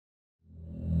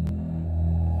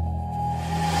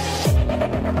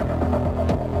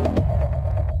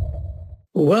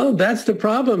Well, that's the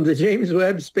problem. The James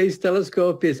Webb Space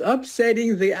Telescope is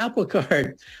upsetting the apple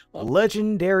cart.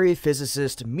 Legendary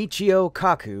physicist Michio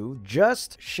Kaku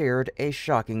just shared a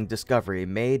shocking discovery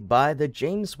made by the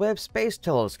James Webb Space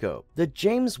Telescope. The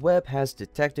James Webb has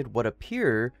detected what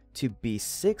appear to be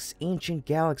 6 ancient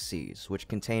galaxies, which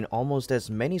contain almost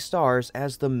as many stars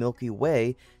as the Milky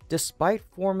Way, despite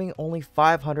forming only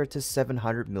 500 to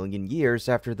 700 million years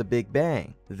after the Big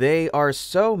Bang. They are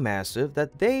so massive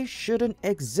that they shouldn't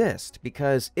exist,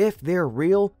 because if they're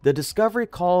real, the discovery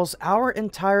calls our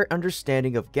entire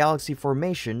understanding of galaxy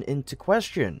formation into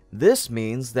question. This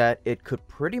means that it could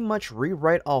pretty much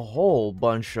rewrite a whole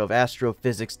bunch of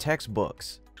astrophysics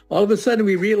textbooks. All of a sudden,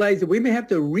 we realize that we may have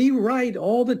to rewrite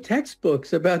all the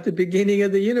textbooks about the beginning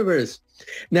of the universe.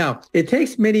 Now, it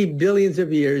takes many billions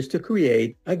of years to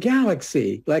create a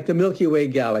galaxy, like the Milky Way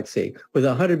galaxy, with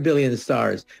 100 billion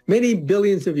stars, many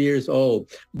billions of years old.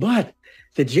 But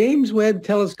the James Webb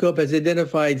Telescope has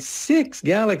identified 6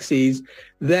 galaxies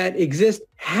that exist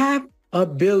half a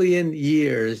billion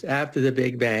years after the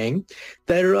Big Bang,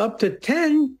 that are up to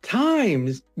 10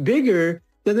 times bigger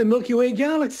than the Milky Way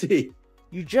galaxy.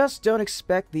 You just don't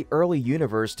expect the early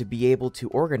universe to be able to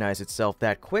organize itself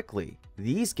that quickly.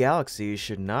 These galaxies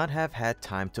should not have had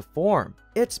time to form.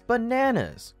 It's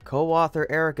bananas! Co-author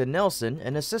Erica Nelson,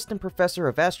 an assistant professor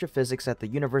of astrophysics at the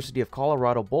University of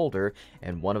Colorado Boulder,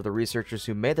 and one of the researchers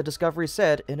who made the discovery,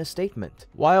 said in a statement.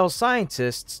 While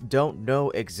scientists don't know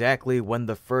exactly when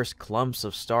the first clumps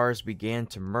of stars began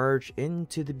to merge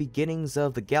into the beginnings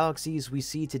of the galaxies we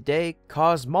see today,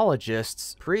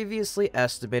 cosmologists previously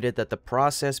estimated that the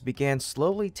process began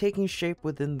slowly taking shape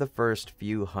within the first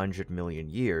few 100 million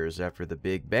years after the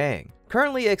Big Bang.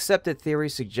 Currently accepted theory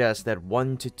suggests that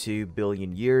 1 to 2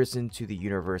 billion years into the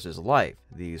universe's life,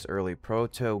 these early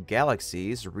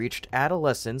proto-galaxies reached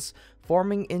adolescence,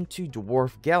 forming into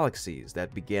dwarf galaxies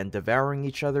that began devouring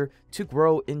each other to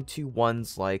grow into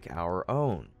ones like our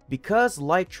own. Because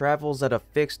light travels at a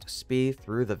fixed speed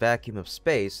through the vacuum of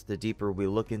space, the deeper we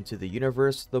look into the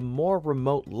universe, the more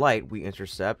remote light we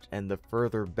intercept and the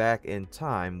further back in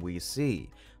time we see.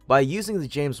 By using the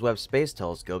James Webb Space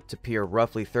Telescope to peer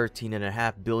roughly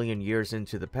 13.5 billion years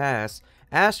into the past,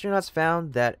 astronauts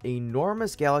found that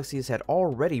enormous galaxies had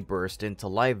already burst into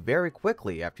life very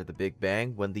quickly after the Big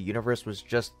Bang, when the universe was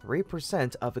just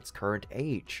 3% of its current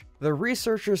age. The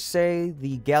researchers say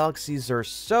the galaxies are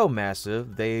so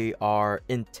massive they are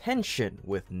in tension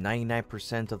with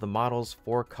 99% of the models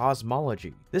for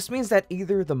cosmology. This means that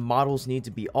either the models need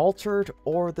to be altered,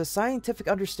 or the scientific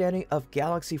understanding of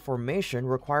galaxy formation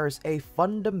requires a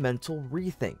fundamental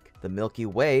rethink. The Milky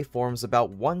Way forms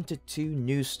about 1 to 2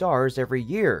 new stars every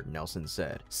year, Nelson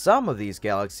said. Some of these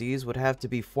galaxies would have to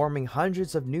be forming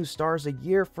hundreds of new stars a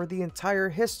year for the entire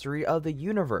history of the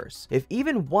universe. If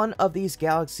even one of these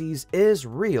galaxies is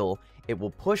real, it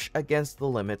will push against the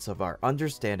limits of our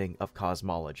understanding of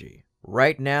cosmology.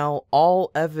 Right now,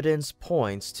 all evidence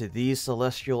points to these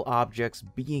celestial objects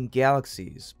being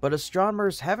galaxies, but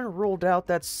astronomers haven't ruled out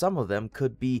that some of them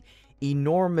could be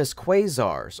enormous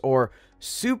quasars or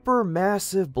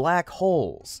supermassive black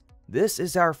holes. This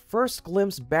is our first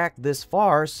glimpse back this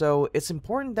far, so it's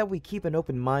important that we keep an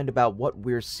open mind about what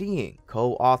we're seeing,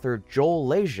 co-author Joel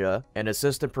Leja, an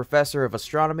assistant professor of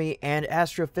astronomy and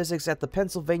astrophysics at the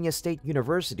Pennsylvania State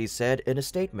University, said in a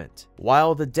statement.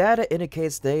 While the data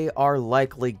indicates they are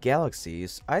likely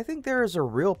galaxies, I think there is a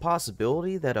real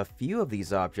possibility that a few of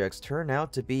these objects turn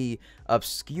out to be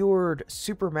obscured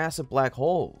supermassive black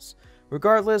holes.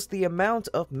 Regardless, the amount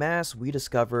of mass we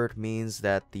discovered means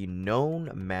that the known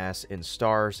mass in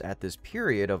stars at this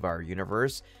period of our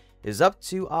universe is up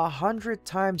to 100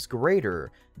 times greater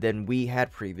than we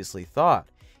had previously thought.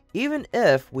 Even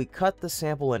if we cut the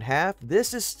sample in half,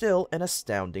 this is still an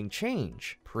astounding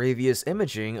change. Previous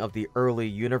imaging of the early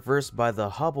universe by the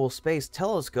Hubble Space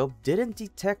Telescope didn't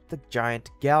detect the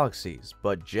giant galaxies,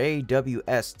 but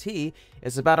JWST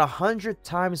is about 100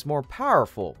 times more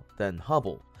powerful than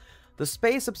Hubble. The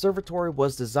Space Observatory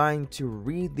was designed to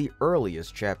read the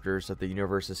earliest chapters of the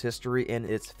universe's history in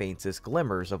its faintest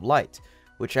glimmers of light,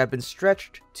 which have been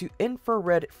stretched to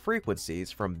infrared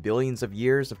frequencies from billions of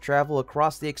years of travel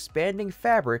across the expanding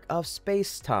fabric of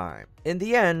space-time. In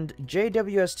the end,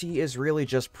 JWST is really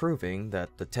just proving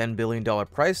that the $10 billion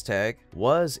price tag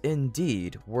was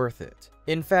indeed worth it.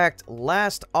 In fact,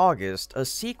 last August, a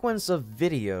sequence of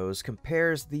videos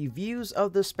compares the views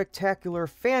of the spectacular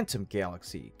Phantom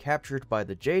Galaxy captured by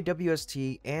the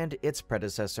JWST and its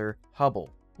predecessor,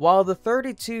 Hubble. While the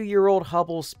 32-year-old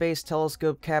Hubble Space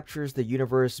Telescope captures the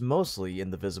universe mostly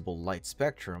in the visible light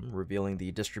spectrum, revealing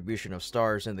the distribution of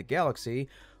stars in the galaxy,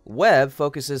 Webb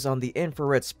focuses on the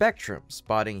infrared spectrum,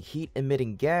 spotting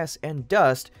heat-emitting gas and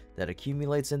dust that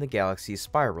accumulates in the galaxy's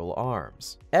spiral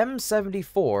arms.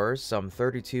 M74, some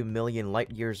 32 million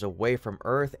light-years away from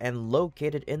Earth and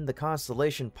located in the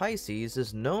constellation Pisces,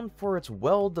 is known for its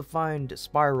well-defined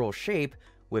spiral shape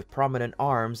with prominent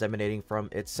arms emanating from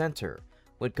its center.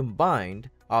 When combined,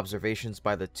 observations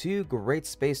by the two great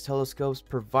space telescopes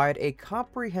provide a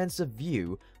comprehensive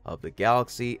view of the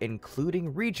galaxy,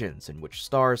 including regions in which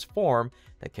stars form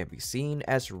that can be seen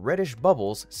as reddish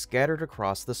bubbles scattered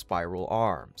across the spiral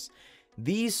arms.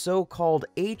 These so-called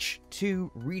H2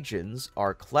 regions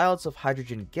are clouds of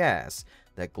hydrogen gas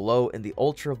that glow in the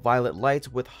ultraviolet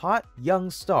light with hot young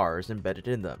stars embedded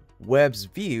in them. Webb's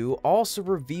view also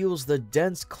reveals the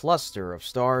dense cluster of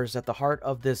stars at the heart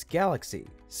of this galaxy,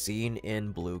 seen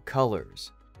in blue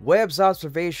colors. Webb's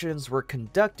observations were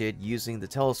conducted using the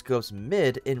telescope's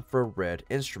mid-infrared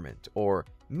instrument, or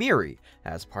MIRI,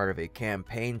 as part of a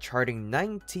campaign charting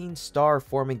 19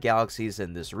 star-forming galaxies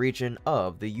in this region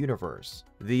of the universe.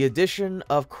 The addition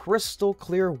of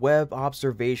crystal-clear Webb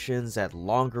observations at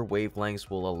longer wavelengths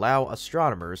will allow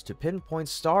astronomers to pinpoint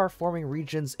star-forming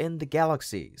regions in the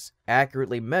galaxies,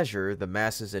 accurately measure the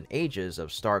masses and ages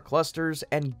of star clusters,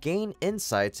 and gain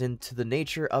insights into the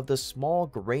nature of the small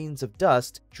grains of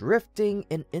dust drifting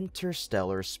in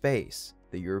interstellar space,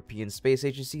 the European Space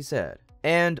Agency said.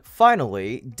 And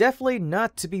finally, definitely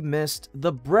not to be missed,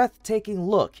 the breathtaking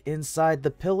look inside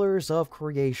the pillars of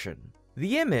creation.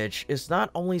 The image is not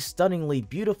only stunningly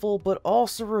beautiful, but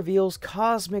also reveals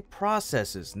cosmic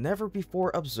processes never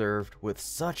before observed with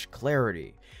such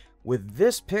clarity. With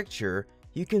this picture,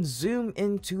 you can zoom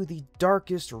into the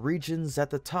darkest regions at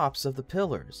the tops of the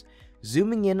pillars.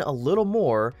 Zooming in a little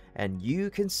more, and you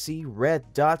can see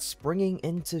red dots springing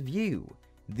into view.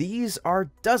 These are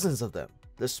dozens of them.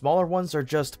 The smaller ones are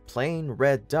just plain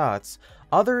red dots,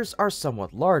 others are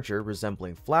somewhat larger,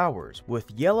 resembling flowers,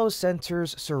 with yellow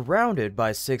centers surrounded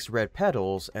by 6 red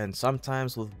petals, and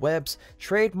sometimes with Webb's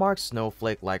trademark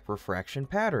snowflake-like refraction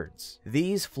patterns.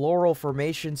 These floral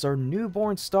formations are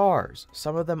newborn stars,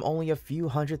 some of them only a few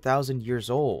 100,000 years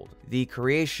old. The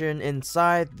creation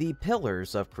inside the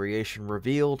pillars of creation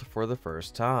revealed for the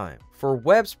first time. For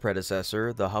Webb's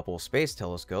predecessor, the Hubble Space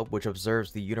Telescope, which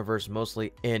observes the universe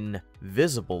mostly in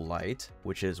visible light,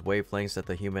 which is wavelengths that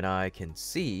the human eye can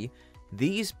see,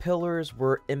 these pillars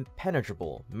were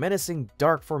impenetrable, menacing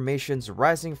dark formations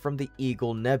rising from the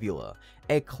Eagle Nebula,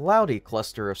 a cloudy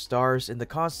cluster of stars in the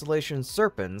constellation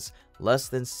Serpens, less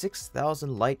than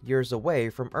 6,000 light-years away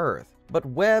from Earth. But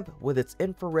Webb, with its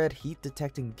infrared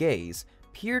heat-detecting gaze,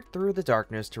 peered through the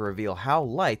darkness to reveal how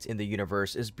light in the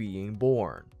universe is being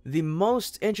born. The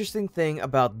most interesting thing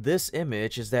about this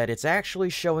image is that it's actually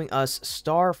showing us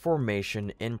star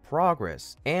formation in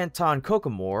progress. Anton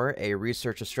Kokomor, a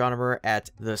research astronomer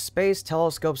at the Space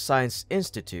Telescope Science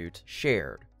Institute,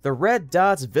 shared. The red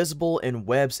dots visible in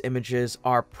Webb's images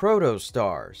are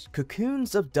protostars,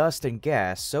 cocoons of dust and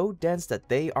gas so dense that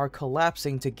they are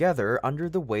collapsing together under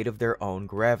the weight of their own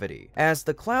gravity. As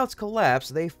the clouds collapse,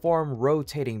 they form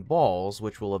rotating balls,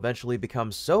 which will eventually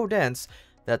become so dense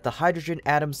that the hydrogen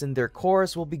atoms in their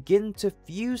cores will begin to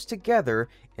fuse together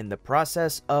in the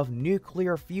process of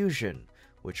nuclear fusion,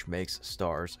 which makes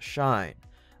stars shine.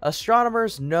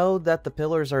 Astronomers know that the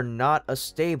pillars are not a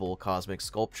stable cosmic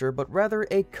sculpture, but rather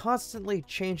a constantly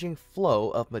changing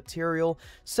flow of material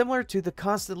similar to the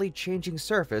constantly changing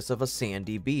surface of a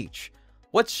sandy beach.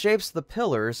 What shapes the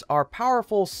pillars are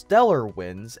powerful stellar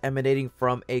winds emanating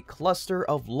from a cluster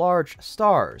of large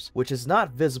stars, which is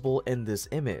not visible in this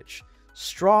image.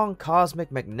 Strong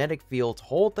cosmic magnetic fields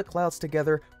hold the clouds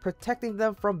together, protecting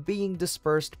them from being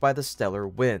dispersed by the stellar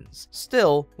winds.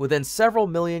 Still, within several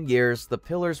million years, the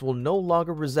pillars will no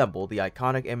longer resemble the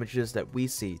iconic images that we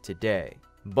see today.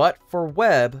 But for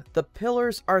Webb, the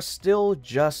pillars are still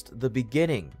just the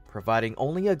beginning, providing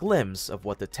only a glimpse of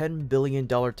what the $10 billion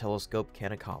telescope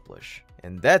can accomplish.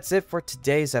 And that's it for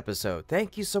today's episode.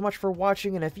 Thank you so much for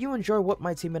watching, and if you enjoy what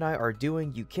my team and I are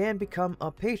doing, you can become a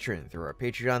patron through our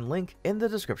Patreon link in the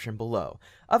description below.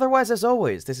 Otherwise, as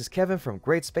always, this is Kevin from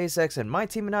Great SpaceX, and my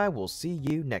team and I will see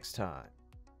you next time.